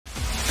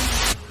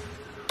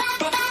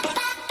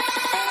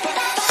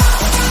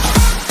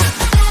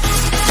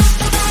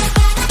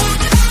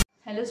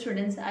Hello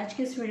students, आज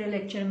के इस वीडियो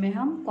लेक्चर में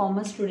हम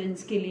कॉमर्स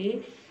स्टूडेंट्स के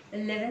लिए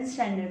 11th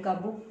स्टैंडर्ड का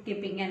बुक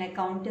कीपिंग एंड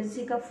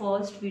अकाउंटेंसी का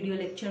फर्स्ट वीडियो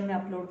लेक्चर में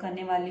अपलोड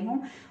करने वाली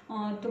हूँ।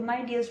 तो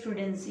माय डियर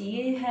स्टूडेंट्स,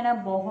 ये है ना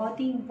बहुत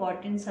ही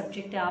इंपॉर्टेंट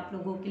सब्जेक्ट है आप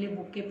लोगों के लिए,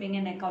 book keeping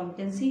and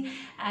accountancy,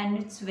 and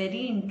it's very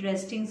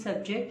interesting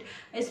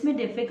subject. इसमें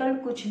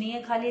डिफ़िकल्ट कुछ नहीं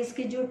है, खाली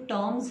इसके जो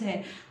टर्म्स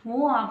हैं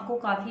वो आपको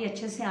काफ़ी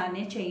अच्छे से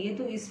आने चाहिए।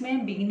 तो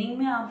इसमें बिगिनिंग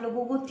में आप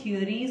लोगों को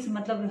थियोरीज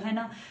मतलब है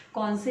ना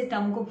कौन से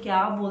टर्म को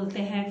क्या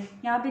बोलते हैं,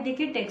 यहाँ पे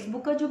देखिए टेक्स्ट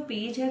बुक का जो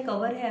पेज है,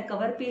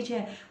 कवर पेज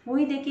है,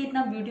 वही देखिए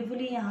इतना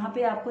ब्यूटीफुली यहाँ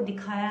पे आपको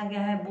दिखाया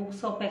गया है।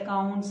 Books of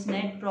accounts,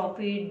 net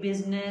profit,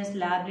 business,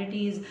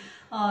 liabilities,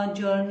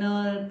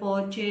 journal,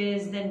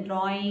 purchase, then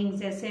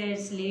drawings,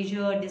 assets,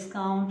 laser,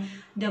 discount,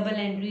 double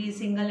entry,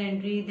 single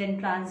entry, then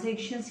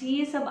transactions,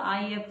 ये सब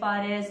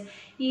IFRS,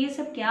 ये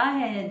सब क्या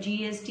है,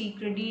 GST,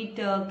 क्रेडिट,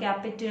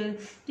 कैपिटल,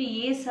 तो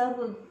ये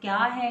सब क्या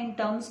है, इन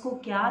टर्म्स को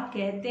क्या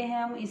कहते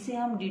हैं, हम इसे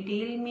हम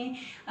डिटेल में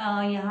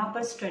यहाँ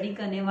पर स्टडी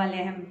करने वाले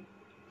हैं।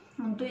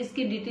 तो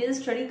इसकी डिटेल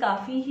स्टडी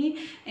काफ़ी ही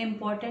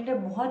इम्पॉर्टेंट है,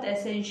 बहुत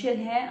एसेंशियल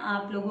है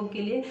आप लोगों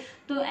के लिए।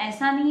 तो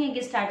ऐसा नहीं है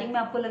कि स्टार्टिंग में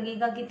आपको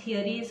लगेगा कि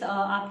थियरीज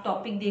आप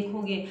टॉपिक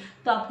देखोगे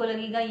तो आपको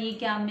लगेगा ये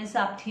क्या मिस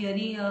आप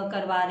थियरी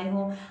करवा रहे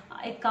हो।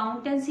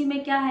 अकाउंटेंसी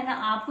में क्या है ना,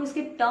 आपको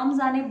इसके टर्म्स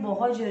आने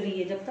बहुत जरूरी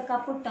है। जब तक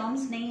आपको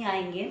टर्म्स नहीं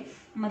आएंगे,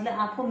 मतलब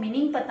आपको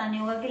मीनिंग पता नहीं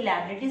होगा कि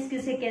लायबिलिटीज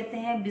किसे कहते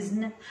हैं,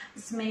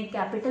 बिजनेस में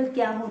कैपिटल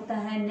क्या होता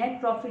है, नेट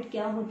प्रॉफिट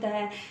क्या होता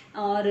है,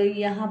 और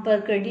यहाँ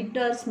पर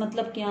क्रेडिटर्स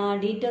मतलब क्या,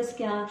 डेटर्स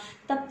क्या,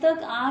 तब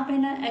तक आप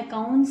है ना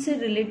अकाउंट से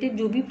रिलेटेड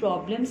जो भी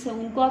प्रॉब्लम्स हैं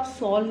उनको आप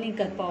सॉल्व नहीं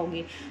कर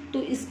पाओगे।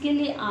 तो इसके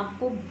लिए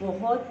आपको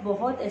बहुत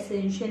बहुत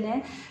एसेंशियल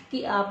है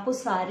कि आपको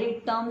सारे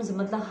टर्म्स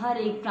मतलब हर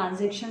एक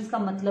ट्रांजेक्शन्स का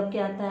मतलब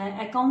क्या आता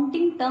है,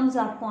 अकाउंटिंग टर्म्स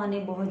आपको आने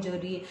बहुत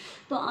जरूरी है।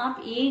 तो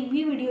आप एक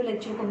भी वीडियो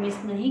लेक्चर को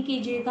मिस नहीं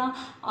कीजिएगा।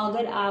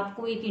 अगर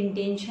आपको एक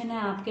इंटेंशन है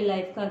आपके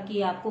लाइफ का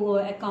कि आपको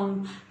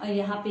अकाउंट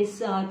यहाँ पे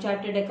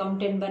चार्टर्ड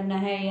अकाउंटेंट बनना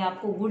है या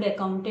आपको गुड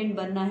अकाउंटेंट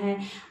बनना है,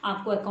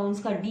 आपको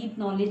अकाउंट्स का डीप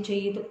नॉलेज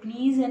चाहिए, तो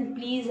प्लीज़ एंड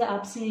प्लीज़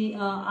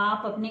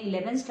आप अपने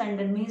 11th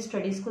स्टैंडर्ड में ही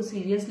स्टडीज़ को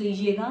सीरियस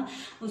लीजिएगा,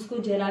 उसको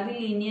जरा भी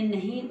लीनियन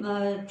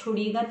नहीं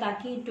छोड़िएगा,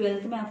 ताकि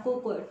 12th में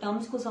आपको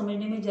टर्म्स को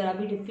समझने में जरा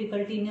भी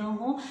डिफिकल्टी ना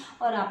हो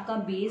और आपका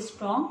बेस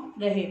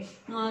स्ट्रॉन्ग रहे।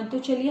 तो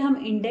चलिए हम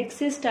इंडेक्स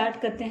से स्टार्ट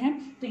करते हैं।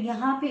 तो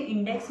यहाँ पे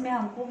इंडेक्स में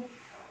हमको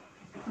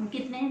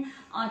कितने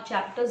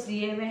चैप्टर्स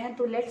दिए हुए हैं,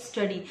 तो लेट्स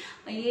स्टडी।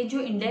 ये जो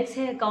इंडेक्स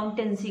है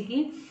अकाउंटेंसी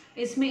की,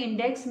 इसमें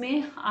इंडेक्स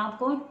में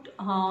आपको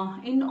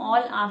इन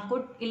ऑल आपको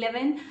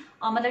 11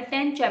 मतलब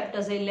 10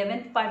 चैप्टर्स है।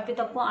 11th पार्ट पे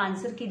तो आपको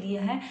आंसर की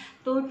दिया है,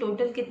 तो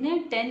टोटल कितने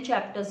 10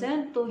 चैप्टर्स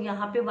हैं। तो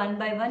यहाँ पे 1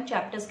 बाय 1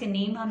 चैप्टर्स के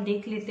नेम हम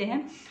देख लेते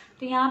हैं।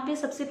 तो यहाँ पे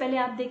सबसे पहले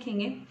आप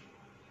देखेंगे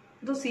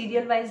तो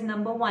सीरियल वाइज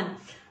नंबर 1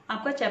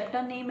 आपका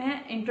चैप्टर नेम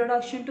है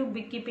introduction to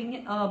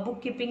book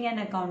keeping and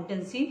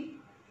accountancy.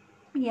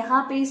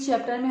 यहाँ पे इस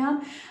चैप्टर में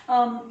हम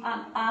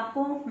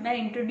आपको मैं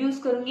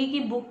इंट्रोड्यूस करूंगी कि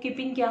बुक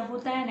कीपिंग क्या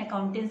होता है एंड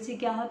अकाउंटेंसी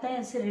क्या होता है,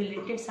 इससे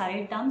रिलेटेड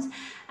सारे टर्म्स।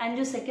 एंड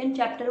जो सेकंड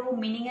चैप्टर है वो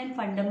meaning and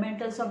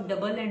fundamentals of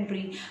double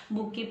entry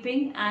book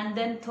keeping. And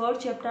then third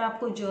chapter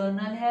आपको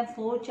जर्नल है,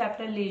 फोर्थ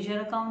चैप्टर लेजर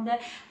अकाउंट है,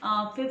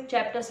 फिफ्थ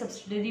चैप्टर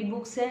सब्सिडरी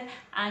बुक्स है,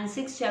 and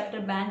six chapter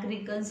bank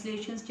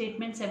reconciliation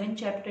statement, seven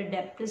chapter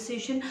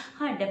depreciation.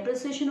 हाँ,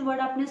 depreciation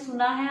word आपने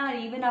सुना है और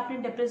even आपने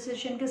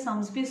डेप्रिसिएशन के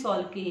सम्स भी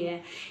सॉल्व किए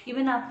हैं।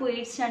 इवन आपको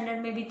 8th स्टैंडर्ड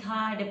में भी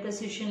था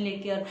डेप्रिसिएशन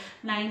लेकर,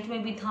 9th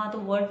में भी था, तो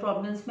वर्ड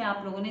प्रॉब्लम्स में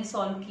आप लोगों ने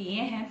सॉल्व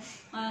किए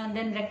हैं।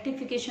 देन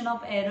रेक्टिफिकेशन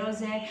ऑफ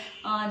एरर्स है,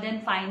 then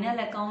final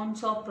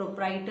accounts of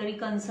proprietary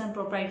concern,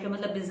 proprietor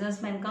मतलब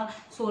बिजनेसमैन का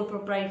सोल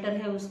प्रोप्राइटर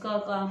है उसका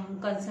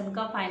कंसर्न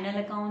का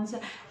final accounts,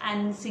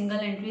 and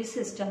single entry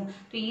system.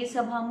 तो ये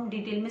सब हम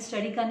डिटेल में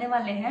स्टडी करने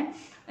वाले हैं।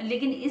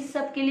 लेकिन इस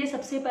सब के लिए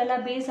सबसे पहला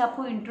बेस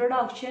आपको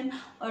इंट्रोडक्शन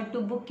और to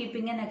book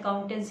keeping and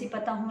accountancy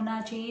पता होना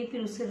चाहिए।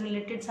 फिर उससे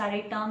रिलेटेड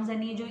सारे टर्म्स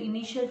एंड ये जो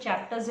इनिशियल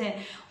चैप्टर्स हैं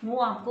वो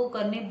आपको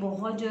करने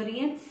बहुत जरूरी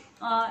है।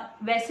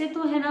 वैसे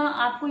तो है ना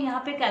आपको यहाँ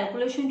पे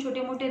कैलकुलेशन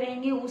छोटे मोटे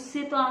रहेंगे,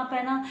 उससे तो आप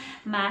है ना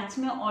मैथ्स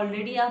में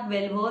ऑलरेडी आप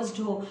वेल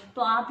वर्स्ड हो,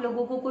 तो आप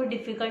लोगों को कोई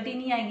डिफिकल्टी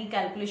नहीं आएगी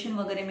कैलकुलेशन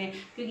वगैरह में,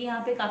 क्योंकि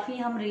यहाँ पे काफ़ी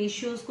हम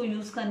रेशियोज को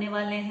यूज़ करने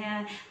वाले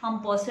हैं, हम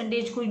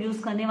परसेंटेज को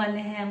यूज़ करने वाले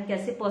हैं, हम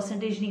कैसे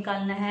परसेंटेज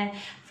निकालना है,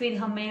 फिर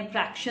हमें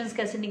फ्रैक्शंस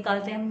कैसे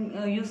निकालते हैं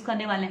हम यूज़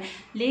करने वाले हैं।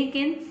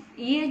 लेकिन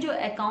ये जो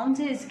अकाउंट्स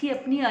है इसकी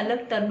अपनी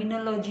अलग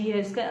टर्मिनोलॉजी है,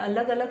 इसके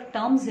अलग अलग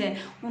टर्म्स है,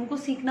 उनको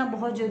सीखना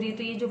बहुत जरूरी है।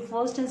 तो ये जो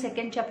फर्स्ट एंड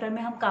सेकंड चैप्टर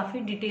में हम काफ़ी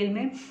डिटेल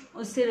में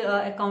उससे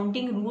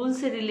अकाउंटिंग रूल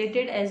से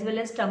related as well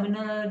as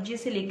terminology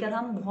से लेकर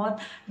हम बहुत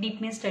डीप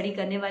में स्टडी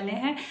करने वाले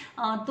हैं।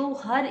 तो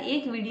हर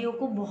एक वीडियो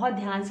को बहुत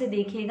ध्यान से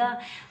देखिएगा।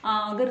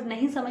 अगर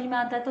नहीं समझ में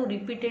आता है तो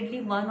रिपीटेडली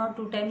 1 और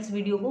 2 टाइम्स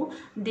वीडियो को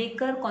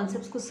देखकर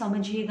कॉन्सेप्ट्स को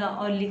समझिएगा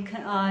और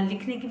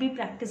लिखने की भी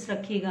प्रैक्टिस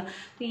रखिएगा।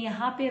 तो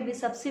यहाँ पे अभी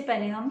सबसे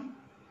पहले हम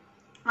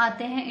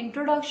आते हैं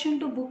introduction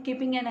to book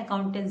keeping and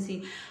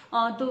accountancy.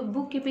 तो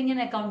बुक कीपिंग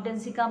एंड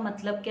अकाउंटेंसी का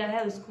मतलब क्या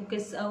है,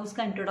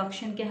 उसका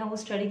इंट्रोडक्शन क्या है वो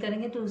स्टडी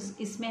करेंगे। तो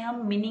इसमें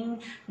हम मीनिंग,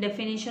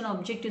 डेफिनेशन,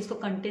 ऑब्जेक्ट, इसको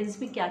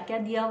कंटेंट्स में क्या क्या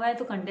दिया हुआ है,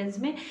 तो कंटेंट्स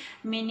में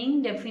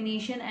मीनिंग,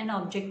 डेफिनेशन एंड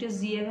ऑब्जेक्टिव्स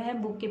दिए हुए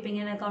हैं बुक कीपिंग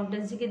एंड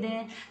अकाउंटेंसी के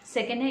दें।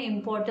 सेकेंड है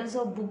इंपॉर्टेंस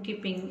ऑफ बुक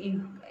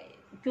कीपिंग,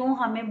 क्यों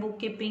हमें बुक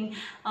कीपिंग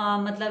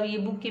मतलब ये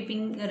बुक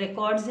कीपिंग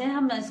रिकॉर्ड्स हैं,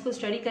 हम इसको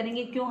स्टडी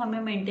करेंगे, क्यों हमें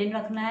मेंटेन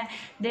रखना है।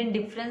 Then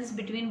difference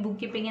between book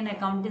keeping and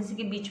accountancy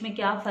के बीच में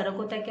क्या फ़र्क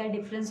होता है, क्या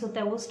डिफरेंस होता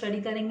है, वो स्टडी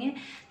करेंगे।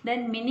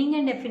 Then meaning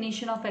and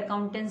definition of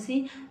accountancy,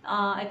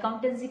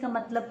 accountancy का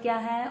मतलब क्या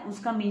है,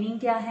 उसका मीनिंग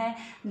क्या है।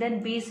 Then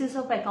basis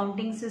of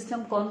accounting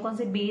system, कौन कौन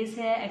से बेस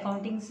है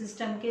अकाउंटिंग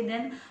सिस्टम के।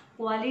 Then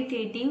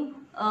qualitative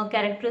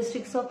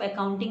characteristics of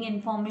accounting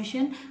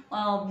information.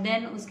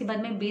 Then उसके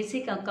बाद में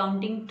बेसिक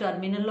अकाउंटिंग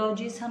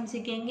टर्मिनोलॉजीज हम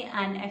सीखेंगे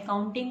and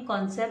accounting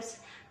concepts,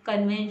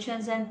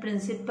 conventions and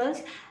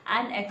principles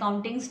and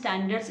accounting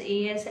standards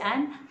AS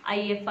and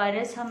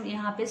IFRS हम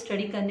यहाँ पे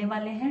स्टडी करने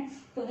वाले हैं।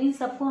 तो इन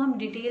सबको हम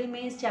डिटेल में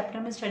इस चैप्टर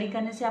में स्टडी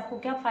करने से आपको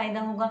क्या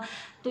फ़ायदा होगा,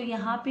 तो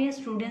यहाँ पे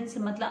स्टूडेंट्स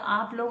मतलब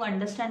आप लोग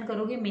अंडरस्टैंड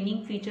करोगे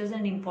meaning, features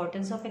and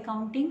importance of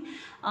accounting.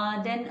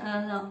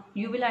 Then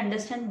you will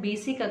understand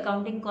basic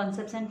accounting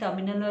concepts and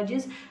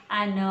terminologies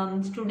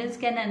and students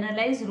can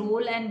analyse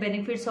role and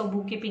benefits of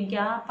book keeping,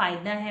 क्या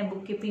फ़ायदा है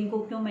बुक कीपिंग को,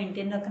 क्यों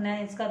मेंटेन रखना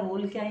है, इसका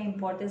रोल क्या है,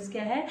 इंपॉर्टेंस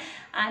क्या है।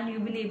 And you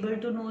will able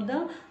to know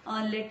the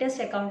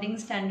latest accounting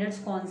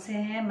standards कौन से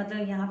हैं,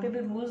 मतलब यहाँ पे भी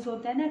रूल्स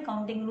होते हैं ना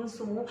अकाउंटिंग रूल्स,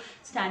 तो वो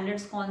स्टैंडर्ड्स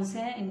कौन से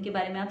हैं इनके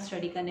बारे में आप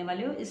स्टडी करने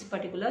वाले हो इस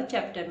पर्टिकुलर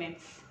चैप्टर में।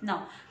 नाउ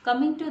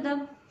कमिंग टू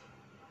द,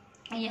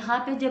 यहाँ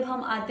पे जब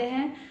हम आते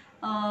हैं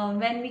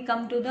when we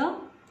come to the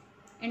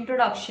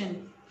introduction,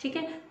 ठीक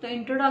है। तो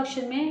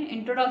इंट्रोडक्शन में,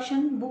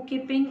 introduction book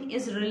keeping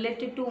is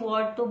related to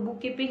what, तो book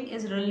keeping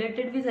is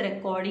related with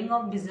recording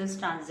of business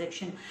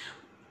transaction.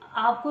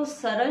 आपको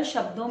सरल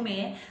शब्दों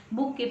में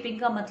बुक कीपिंग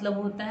का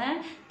मतलब होता है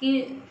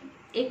कि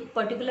एक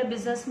पर्टिकुलर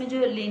बिजनेस में जो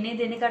लेने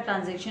देने का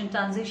ट्रांजैक्शन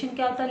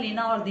क्या होता है,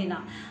 लेना और देना,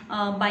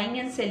 बाइंग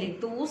एंड सेलिंग,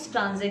 तो उस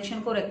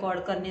ट्रांजैक्शन को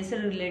रिकॉर्ड करने से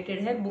रिलेटेड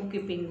है book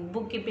keeping.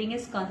 Book keeping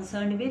is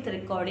concerned with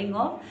recording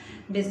of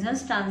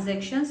business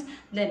transactions.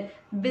 Then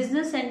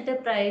business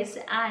enterprise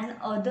and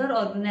other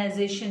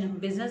organisation,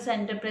 business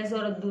enterprise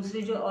और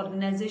दूसरी जो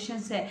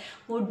ऑर्गेनाइजेशंस है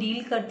वो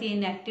डील करती है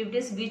इन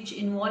activities which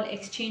involve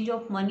exchange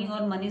of money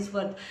और मनीज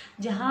वर्थ,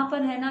 जहाँ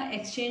पर है ना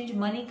एक्सचेंज,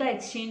 मनी का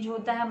एक्सचेंज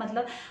होता है,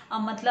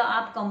 मतलब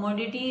आप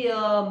कमोडिटी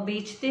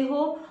बेचते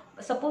हो,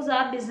 सपोज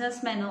आप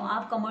बिजनेसमैन हो,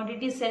 आप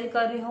कमोडिटी सेल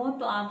कर रहे हो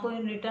तो आपको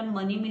इन रिटर्न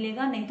मनी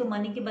मिलेगा, नहीं तो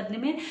मनी के बदले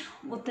में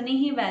उतनी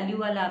ही वैल्यू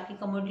वाला, आपकी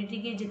कमोडिटी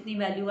की जितनी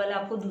वैल्यू वाला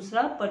आपको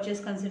दूसरा परचेज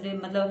कंसिडर,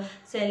 मतलब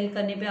सेल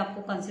करने पे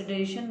आपको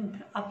कंसिडरेशन,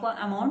 आपको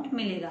अमाउंट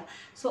मिलेगा।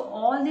 सो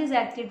ऑल दिस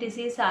एक्टिविटीज,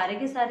 ये सारे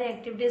के सारे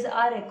activities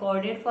are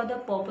recorded for the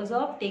purpose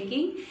of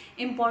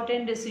taking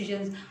important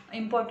decisions.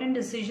 Important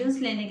decisions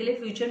लेने के लिए,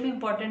 फ्यूचर में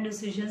इंपॉर्टेंट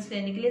डिसीजंस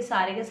लेने के लिए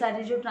सारे के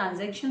सारे जो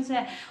ट्रांजेक्शन्स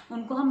हैं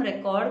उनको हम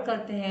रिकॉर्ड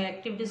करते हैं,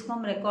 एक्टिविटीज़ को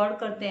हम रिकॉर्ड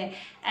करते हैं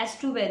as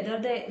to whether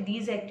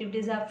these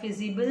activities are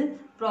feasible,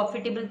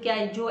 profitable, क्या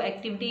जो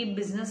एक्टिविटी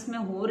बिजनेस में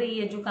हो रही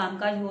है, जो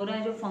कामकाज हो रहा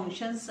है,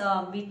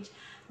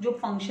 जो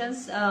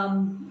फंक्शंस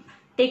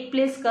टेक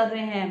प्लेस कर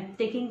रहे हैं,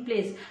 टेकिंग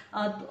प्लेस,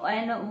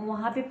 एंड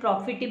वहाँ पे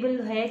प्रॉफिटेबल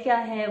है क्या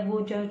है वो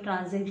जो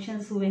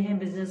ट्रांजेक्शन्स हुए हैं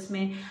बिजनेस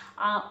में,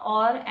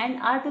 और and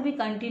are to be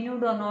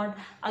continued और नॉट।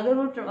 अगर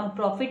वो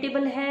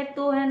प्रॉफिटेबल है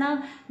तो है ना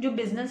जो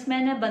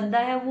बिजनेसमैन है, बंदा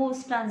है, वो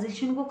उस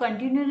ट्रांजेक्शन को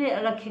कंटिन्यू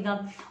रखेगा,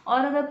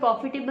 और अगर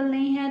प्रॉफिटेबल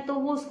नहीं है तो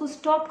वो उसको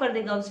स्टॉप कर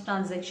देगा उस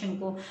ट्रांजेक्शन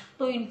को।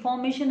 तो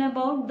इंफॉर्मेशन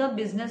अबाउट द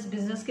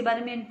बिजनेस के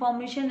बारे में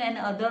information and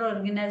other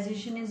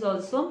organisation is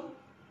also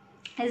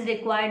is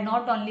required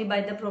not only by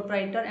the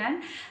proprietor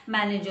and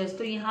managers।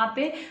 तो यहाँ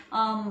पे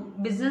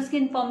बिजनेस की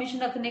इंफॉर्मेशन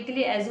रखने के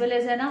लिए एज वेल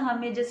एज है ना,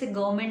 हमें जैसे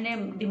गवर्नमेंट ने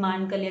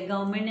डिमांड कर लिया,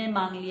 गवर्नमेंट ने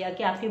मांग लिया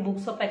कि आपके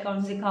बुक्स ऑफ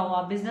अकाउंट्स दिखाओ,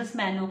 आप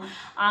बिजनेसमैन हो,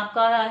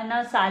 आपका है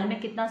ना साल में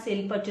कितना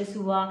सेल परचेस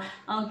हुआ,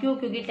 क्यों,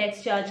 क्योंकि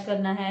टैक्स चार्ज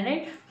करना है,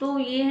 राइट। तो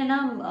ये है ना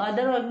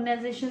अदर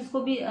ऑर्गेनाइजेशंस को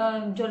भी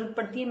जरूरत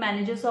पड़ती है,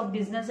 managers of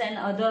business and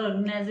other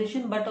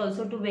organisation, but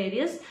also to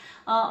various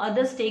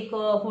other stake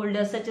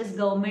holders such as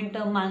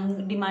government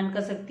demand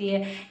कर सकती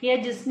है, या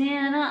जिसने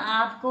है ना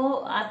आपको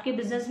आपके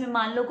बिजनेस में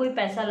मान लो कोई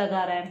पैसा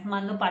लगा रहा है,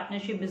 मान लो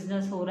पार्टनरशिप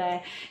बिजनेस हो रहा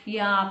है,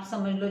 या आप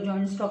समझ लो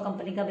जॉइंट स्टॉक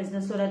कंपनी का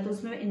बिजनेस हो रहा है, तो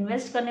उसमें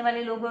इन्वेस्ट करने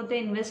वाले लोग होते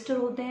हैं, इन्वेस्टर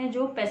होते हैं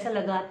जो पैसा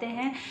लगाते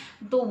हैं,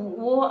 तो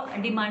वो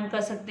डिमांड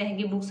कर सकते हैं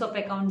कि बुक्स ऑफ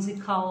अकाउंट्स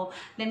दिखाओ।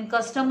 देन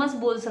कस्टमर्स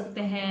बोल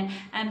सकते हैं,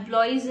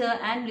 एम्प्लॉयज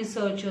एंड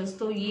रिसर्चर्स,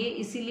 तो ये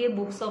इसीलिए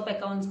बुक्स ऑफ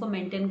अकाउंट्स को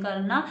मेंटेन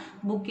करना,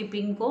 बुक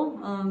कीपिंग को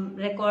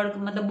रिकॉर्ड,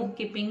 मतलब बुक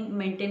कीपिंग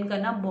मेंटेन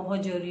करना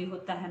बहुत जरूरी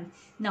होता है।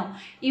 नाउ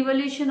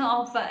इवोल्यूशन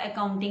ऑफ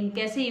अकाउंटिंग,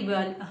 कैसे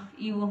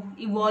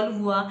इवॉल्व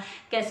हुआ,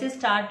 कैसे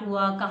स्टार्ट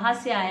हुआ, कहाँ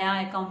से आया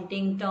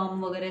अकाउंटिंग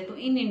टर्म वगैरह। तो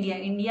इन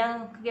इंडिया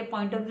के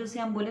पॉइंट ऑफ व्यू से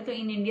हम बोले तो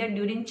in India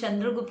during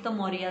Chandragupta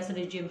Maurya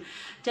regime,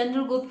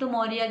 Chandragupta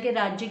Maurya के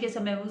राज्य के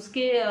समय,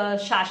 उसके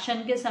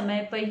शासन के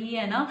समय पर ही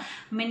है ना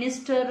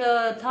मिनिस्टर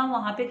था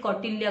वहां पे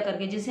कौटिल्य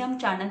करके, जिसे हम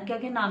चाणक्य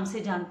के नाम से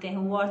जानते हैं,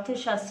 वो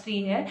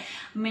अर्थशास्त्री है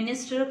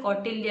मिनिस्टर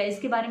कौटिल्य।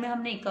 इसके बारे में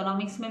हमने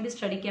इकोनॉमिक्स में भी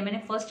स्टडी किया,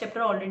 मैंने फर्स्ट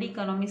चैप्टर ऑलरेडी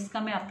इकोनॉमिक्स का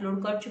मैं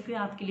अपलोड कर चुकी हूँ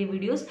आपके लिए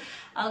वीडियोस।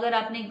 अगर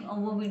आपने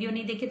वो वीडियो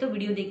नहीं देखे तो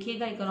वीडियो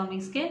देखिएगा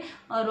इकोनॉमिक्स के।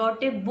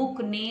 रॉट ए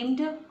बुक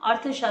नेम्ड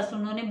अर्थशास्त्र,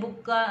 उन्होंने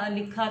बुक का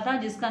लिखा था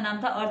जिसका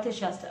नाम था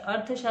अर्थशास्त्र,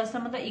 अर्थशास्त्र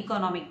मतलब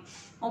economic,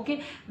 okay.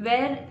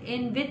 Where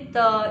in with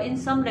in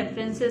some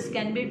references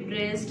can be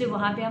traced,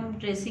 वहाँ पे हम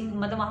ट्रेसिंग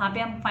मतलब वहाँ पे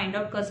हम फाइंड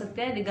आउट कर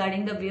सकते हैं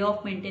regarding the way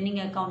of maintaining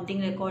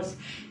accounting records,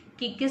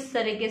 कि किस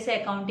तरीके से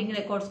अकाउंटिंग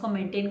रिकॉर्ड्स को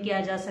मेंटेन किया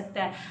जा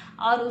सकता है।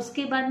 और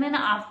उसके बाद में ना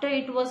आफ्टर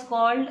इट वाज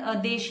कॉल्ड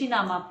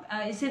देशीनामा,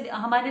 इसे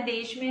हमारे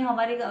देश में,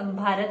 हमारे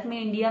भारत में,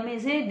 इंडिया में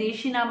इसे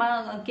देशीनामा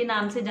के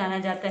नाम से जाना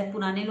जाता है।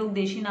 पुराने लोग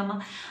देशीनामा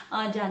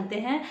जानते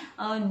हैं,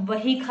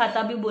 वही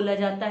खाता भी बोला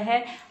जाता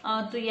है।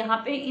 तो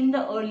यहाँ पे इन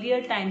द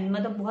अर्लियर टाइम,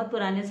 मतलब बहुत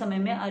पुराने समय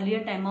में,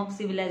 अर्लियर टाइम ऑफ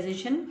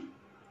सिविलाइजेशन,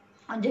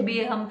 जब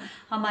ये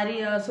हमारी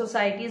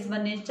सोसाइटीज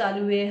बनने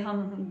चालू हुए,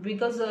 हम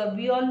because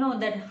we all know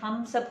that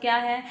हम सब क्या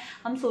है,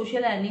 हम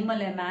सोशल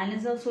एनिमल है, man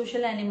is a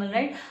social animal,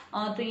 right.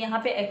 तो यहाँ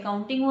पे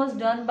accounting was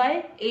done by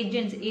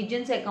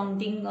agents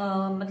accounting,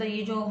 मतलब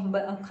ये जो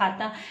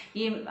खाता,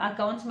 ये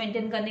अकाउंट्स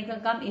मेंटेन करने का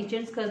काम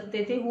एजेंट्स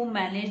करते थे, who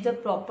manage the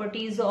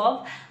properties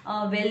of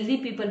wealthy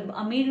people.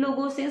 अमीर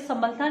लोगों से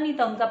संभलता नहीं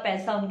था उनका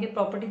पैसा, उनके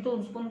प्रॉपर्टी, तो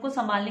उनको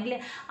संभालने के लिए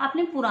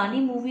आपने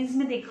पुरानी मूवीज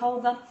में देखा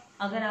होगा,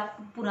 अगर आप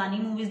पुरानी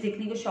मूवीज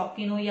देखने के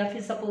शौकीन हो, या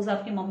फिर सपोज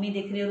आपकी मम्मी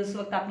देख रही है और उस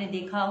वक्त आपने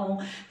देखा हो,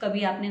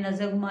 कभी आपने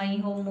नजर घुमाई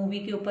हो मूवी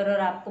के ऊपर और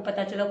आपको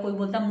पता चला कोई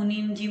बोलता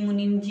मुनीम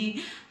जी,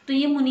 तो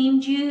ये मुनीम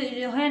जी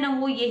जो है ना,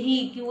 वो यही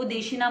कि वो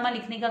देशीनामा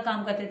लिखने का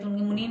काम करते थे,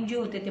 उनके मुनीम जी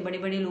होते थे बड़े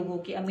बड़े लोगों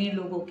के, अमीर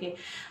लोगों के।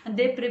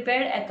 दे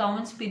प्रिपेयर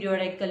अकाउंट्स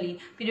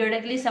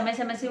पीरियोडिकली समय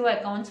समय से वो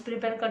अकाउंट्स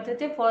प्रिपेयर करते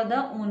थे for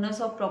the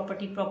owners of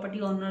property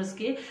owners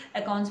के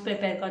अकाउंट्स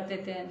प्रिपेयर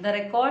करते थे। The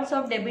records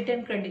of debit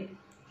and credit,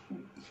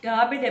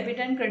 यहाँ पे डेबिट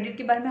एंड क्रेडिट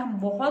के बारे में हम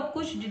बहुत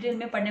कुछ डिटेल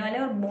में पढ़ने वाले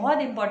हैं और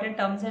बहुत इंपॉर्टेंट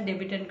टर्म्स है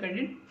डेबिट एंड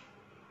क्रेडिट।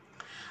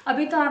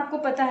 अभी तो आपको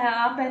पता है,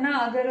 आप है ना,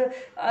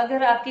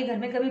 अगर आपके घर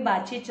में कभी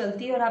बातचीत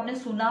चलती है और आपने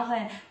सुना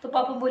है तो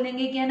पापा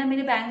बोलेंगे कि है ना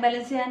मेरे बैंक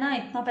बैलेंस से है ना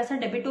इतना पैसा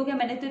डेबिट हो गया,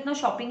 मैंने तो इतना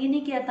शॉपिंग ही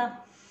नहीं किया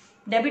था,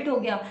 डेबिट हो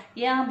गया।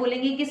 या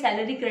बोलेंगे कि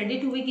सैलरी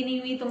क्रेडिट हुई कि नहीं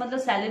हुई, तो मतलब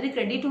सैलरी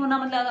क्रेडिट होना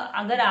मतलब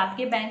अगर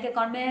आपके बैंक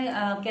अकाउंट में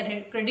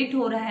क्रेडिट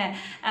हो रहा है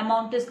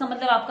अमाउंट, तो इसका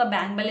मतलब आपका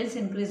बैंक बैलेंस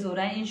इंक्रीज हो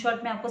रहा है। इन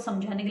शॉर्ट मैं आपको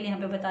समझाने के लिए यहाँ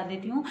पे बता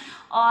देती हूँ।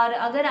 और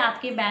अगर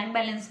आपके बैंक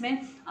बैलेंस में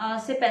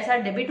से पैसा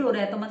डेबिट हो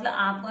रहा है तो मतलब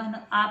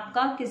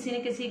आपका किसी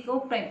न किसी को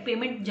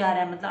पेमेंट जा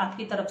रहा है, मतलब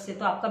आपकी तरफ से,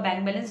 तो आपका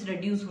बैंक बैलेंस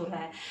रिड्यूस हो रहा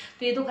है।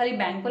 तो ये तो खाली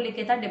बैंक को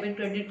लेके था, डेबिट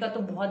क्रेडिट का तो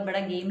बहुत बड़ा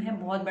गेम है,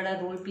 बहुत बड़ा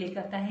रोल प्ले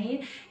करता है ये।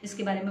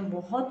 इसके बारे में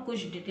बहुत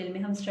कुछ डिटेल में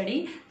हम स्टडी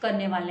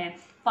करने वाले हैं।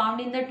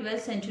 Found in the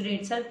 12th century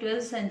itself,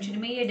 12th century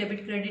में ये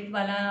डेबिट क्रेडिट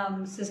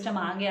वाला सिस्टम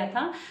आ गया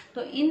था।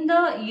 तो in the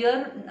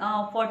year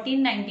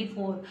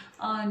 1494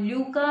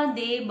 Luca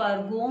they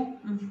बार्गो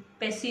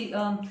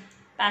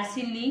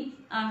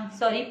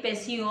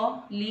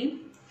Pacioli,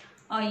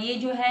 ये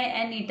जो है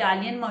एन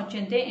इटालियन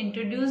मर्चेंट थे,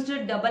 introduced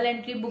double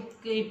entry book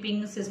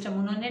keeping system,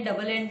 उन्होंने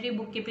double entry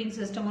book keeping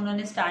system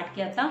उन्होंने स्टार्ट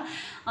किया था।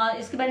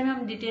 इसके बारे में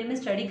हम डिटेल में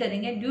स्टडी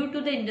करेंगे। Due to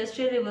the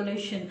industrial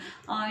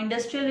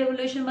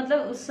revolution मतलब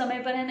उस समय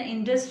पर है ना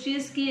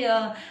इंडस्ट्रीज की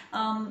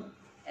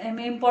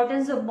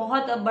इम्पोर्टेंस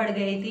बहुत बढ़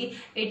गई थी।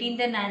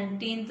 18th and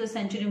 19th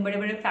सेंचुरी में बड़े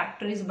बड़े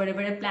फैक्ट्रीज, बड़े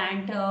बड़े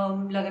प्लांट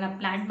लगना,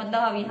 प्लांट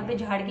मतलब अब यहाँ पे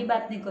झाड़ की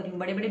बात नहीं कर रही हूँ,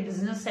 बड़े बड़े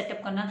बिजनेस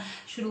सेटअप करना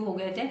शुरू हो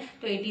गए थे।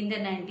 तो 18th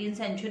and 19th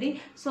century,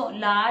 so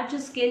large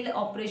scale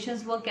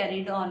operations वो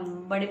कैरिड ऑन,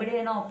 बड़े बड़े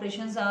है ना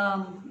ऑपरेशंस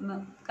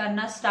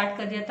करना स्टार्ट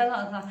कर दिया था।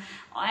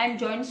 And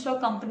joint stock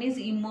companies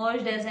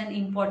emerged as an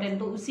important,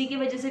 तो उसी की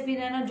वजह से फिर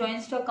है ना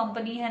जॉइंट स्टॉक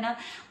कंपनी है ना,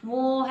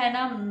 वो है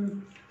ना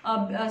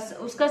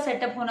उसका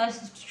सेटअप होना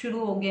शुरू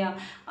हो गया।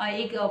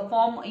 एक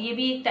फॉर्म, ये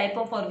भी एक टाइप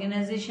ऑफ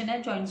ऑर्गेनाइजेशन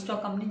है जॉइंट स्टॉक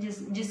कंपनी,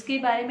 जिसके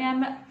बारे में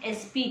हम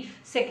एसपी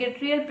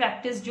सेक्रेटरियल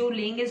प्रैक्टिस जो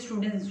लेंगे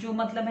स्टूडेंट्स, जो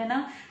मतलब है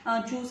ना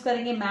चूज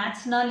करेंगे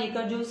मैथ्स ना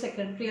लेकर, जो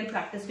सेक्रेटरियल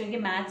प्रैक्टिस, क्योंकि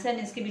मैथ्स एंड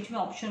इसके बीच में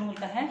ऑप्शन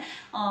होता है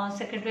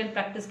सेक्रेटरियल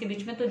प्रैक्टिस के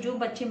बीच में। तो जो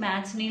बच्चे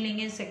मैथ्स नहीं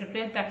लेंगे,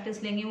 सेक्रेटरियल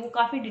प्रैक्टिस लेंगे, वो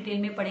काफी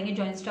डिटेल में पढ़ेंगे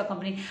जॉइंट स्टॉक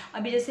कंपनी।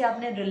 अभी जैसे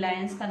आपने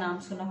रिलायंस का नाम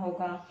सुना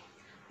होगा,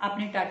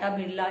 आपने टाटा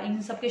बिरला, इन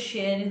सब के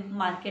शेयर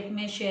मार्केट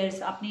में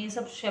शेयर्स, आपने ये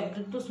सब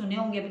शब्द तो सुने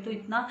होंगे। अभी तो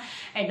इतना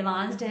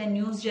एडवांस्ड है,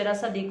 न्यूज़ जरा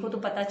सा देखो तो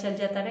पता चल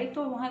जाता है।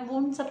 तो वहाँ वो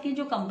उन सब की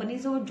जो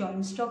कंपनीज है वो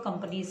जॉइंट स्टॉक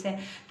कंपनीज है,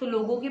 तो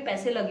लोगों के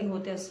पैसे लगे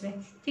होते हैं उसमें,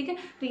 ठीक है।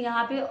 तो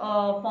यहाँ पे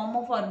form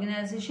of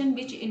organisation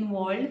which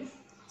involve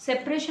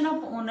separation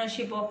of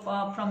ownership of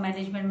from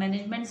management,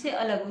 management से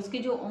अलग, उसकी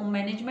जो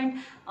मैनेजमेंट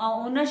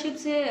ओनरशिप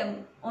से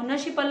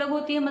ओनरशिप अलग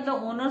होती है,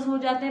 मतलब ओनर्स हो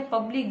जाते हैं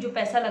पब्लिक जो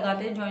पैसा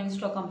लगाते हैं जॉइंट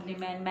स्टॉक कंपनी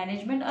में,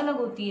 मैनेजमेंट अलग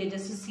होती है,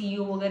 जैसे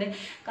सीईओ वगैरह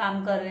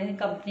काम कर रहे हैं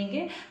कंपनी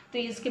के, तो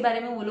इसके बारे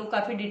में वो लोग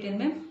काफ़ी डिटेल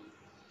में,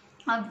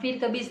 अब फिर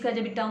कभी इसका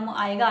जब टर्म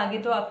आएगा आगे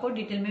तो आपको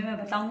डिटेल में मैं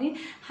बताऊंगी।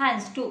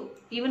 हैंस टू,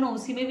 इवन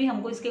ओसी में भी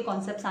हमको इसके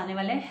कॉन्सेप्ट्स आने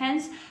वाले हैं।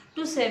 Hence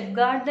two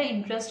safeguard the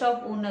interest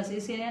of owners,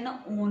 इसीलिए ना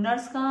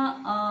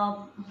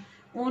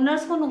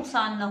ओनर्स को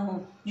नुकसान ना हो,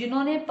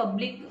 जिन्होंने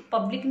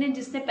पब्लिक ने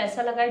जिसने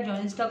पैसा लगाया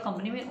जॉइंट स्टॉक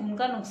कंपनी में,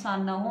 उनका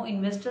नुकसान ना हो,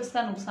 इन्वेस्टर्स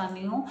का नुकसान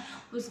नहीं हो,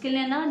 उसके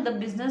लिए ना the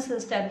business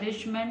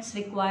establishments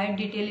required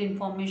detail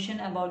information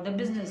about the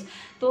business.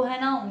 तो है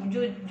ना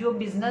जो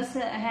बिजनेस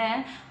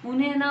है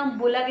उन्हें ना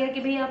बोला गया कि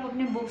भाई आप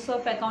अपने बुक्स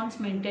ऑफ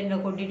अकाउंट्स मेंटेन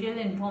रखो, डिटेल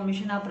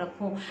इन्फॉर्मेशन आप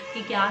रखो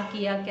कि क्या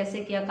किया, कैसे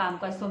किया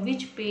कामकाज। तो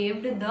विच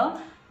पेव्ड द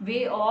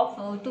वे ऑफ,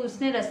 तो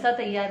उसने रास्ता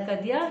तैयार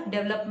कर दिया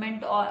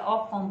development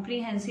of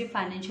comprehensive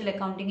financial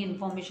accounting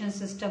information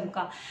system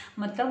का।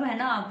 मतलब है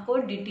ना आपको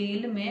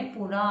डिटेल में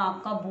पूरा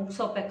आपका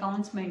बुक्स ऑफ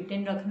अकाउंट्स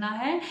मेंटेन रखना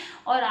है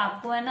और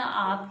आपको है ना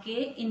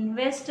आपके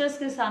इन्वेस्टर्स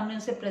के सामने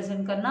उसे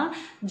प्रेजेंट करना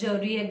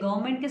जरूरी है,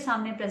 गवर्नमेंट के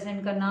सामने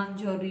प्रेजेंट करना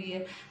जरूरी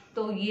है।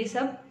 तो ये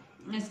सब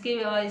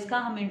इसका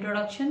हम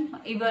इंट्रोडक्शन,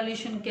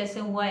 इवोल्यूशन कैसे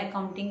हुआ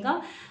अकाउंटिंग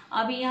का।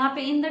 अभी यहाँ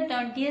पे इन द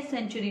 20th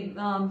सेंचुरी,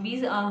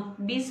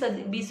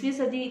 20वीं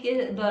सदी के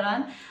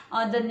दौरान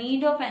the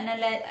need of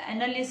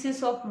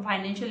analysis of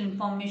financial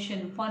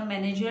information for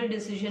managerial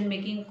decision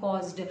making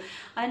caused,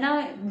 है ना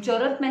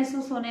जरूरत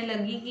महसूस होने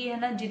लगी कि है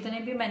ना जितने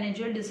भी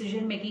मैनेजरियल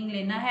डिसीजन मेकिंग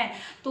लेना है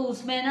तो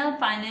उसमें ना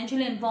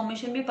फाइनेंशियल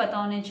इंफॉर्मेशन भी पता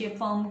होनी चाहिए,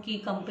 फर्म की,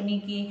 कंपनी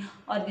की,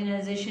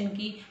 ऑर्गेनाइजेशन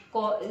की।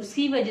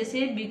 उसी वजह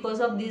से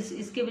बिकॉज ऑफ दिस,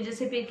 इसकी वजह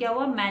से फिर क्या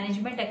हुआ,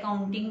 management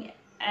accounting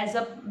as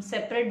a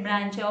separate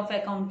branch of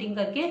accounting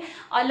करके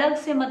अलग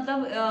से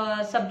मतलब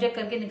सब्जेक्ट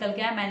करके निकल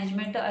के आया,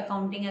 management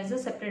accounting as a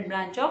separate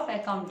branch of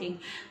accounting.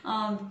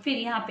 फिर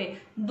यहाँ पे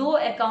दो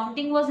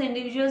अकाउंटिंग वाज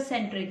इंडिविजुअल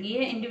सेंट्रिक,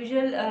 ये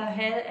इंडिविजुअल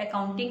है,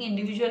 अकाउंटिंग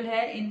इंडिविजुअल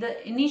है, इन द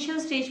इनिशियल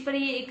स्टेज पर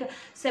ये एक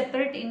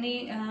सेपरेट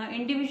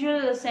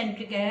इंडिविजुअल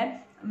सेंट्रिक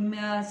है,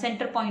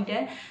 सेंटर पॉइंट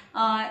है।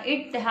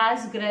 इट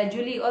हैज़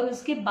ग्रेजुअली, और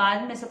उसके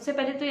बाद में सबसे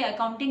पहले तो ये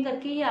अकाउंटिंग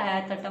करके ही आया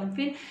था टर्म,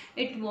 फिर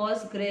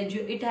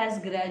इट हैज़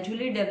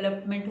ग्रेजुअली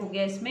डेवलपमेंट हो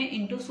गया इसमें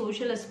into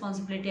social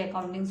responsibility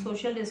accounting,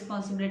 social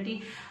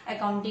responsibility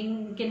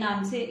accounting के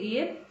नाम से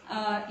ये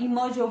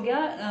इमर्ज हो गया,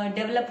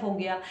 डेवलप हो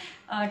गया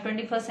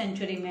 21st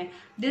सेंचुरी में।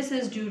 This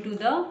is due to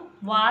the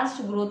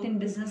vast growth in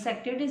business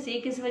activities, ये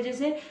किस वजह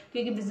से,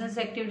 क्योंकि बिजनेस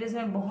एक्टिविटीज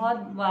में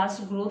बहुत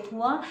वास्ट ग्रोथ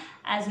हुआ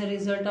as a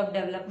result of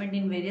development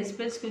in various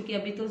fields, क्योंकि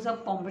अभी तो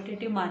सब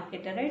कॉम्पिटिटिव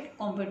मार्केट है, राइट,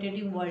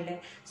 कॉम्पिटिटिव वर्ल्ड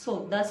है। सो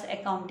दस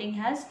accounting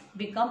has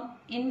become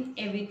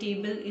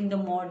inevitable in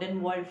the modern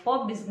world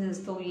for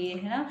business. तो ये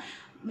है ना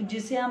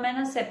जिसे हम है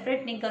ना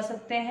सेपरेट नहीं कर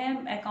सकते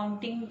हैं,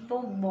 अकाउंटिंग तो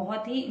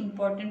बहुत ही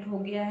इम्पोर्टेंट हो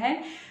गया है।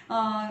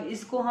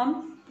 इसको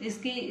हम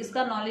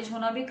इसका नॉलेज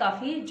होना भी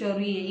काफ़ी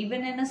जरूरी है।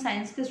 इवन है ना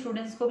साइंस के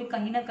स्टूडेंट्स को भी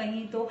कहीं ना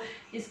कहीं तो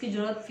इसकी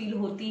ज़रूरत फील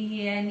होती ही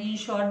है, एंड इन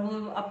शॉर्ट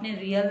वो अपने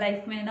रियल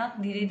लाइफ में ना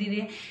धीरे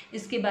धीरे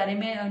इसके बारे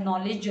में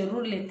नॉलेज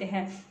जरूर लेते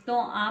हैं। तो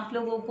आप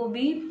लोगों को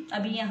भी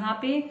अभी यहाँ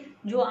पे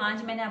जो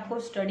आज मैंने आपको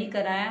स्टडी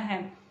कराया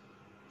है,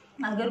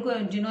 अगर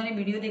कोई जिन्होंने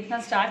वीडियो देखना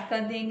स्टार्ट कर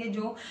देंगे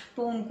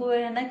तो उनको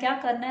है ना क्या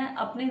करना है,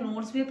 अपने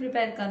नोट्स भी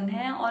प्रिपेयर करने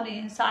हैं और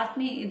साथ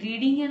में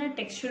रीडिंग है ना,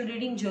 टेक्सचुअल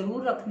रीडिंग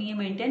जरूर रखनी है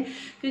मेंटेन,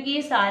 क्योंकि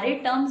ये सारे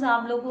टर्म्स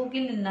आप लोगों के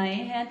लिए नए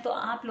हैं तो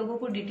आप लोगों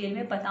को डिटेल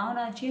में पता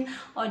होना चाहिए।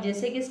 और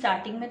जैसे कि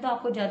स्टार्टिंग में तो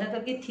आपको ज़्यादा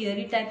करके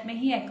थियोरी टाइप में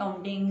ही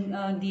अकाउंटिंग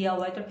दिया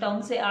हुआ है, तो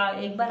टर्म से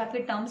एक बार आपके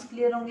टर्म्स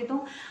क्लियर होंगे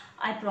तो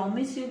आई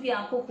प्रॉमिस यू कि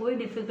आपको कोई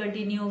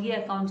डिफिकल्टी नहीं होगी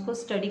अकाउंट्स को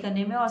स्टडी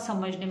करने में और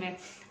समझने में।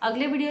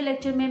 अगले वीडियो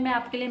लेक्चर में मैं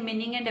आपके लिए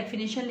मीनिंग एंड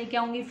डेफिनेशन लेके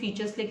आऊँगी,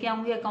 फीचर्स लेके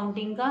आऊँगी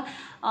अकाउंटिंग का।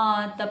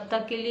 तब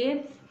तक के लिए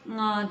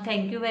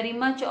थैंक यू वेरी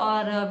मच,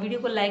 और वीडियो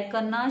को लाइक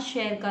करना,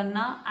 शेयर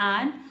करना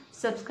एंड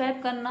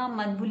सब्सक्राइब करना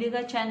मत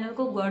भूलिएगा चैनल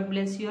को। गॉड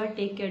ब्लेस यू और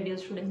टेक केयर डियर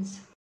स्टूडेंट्स।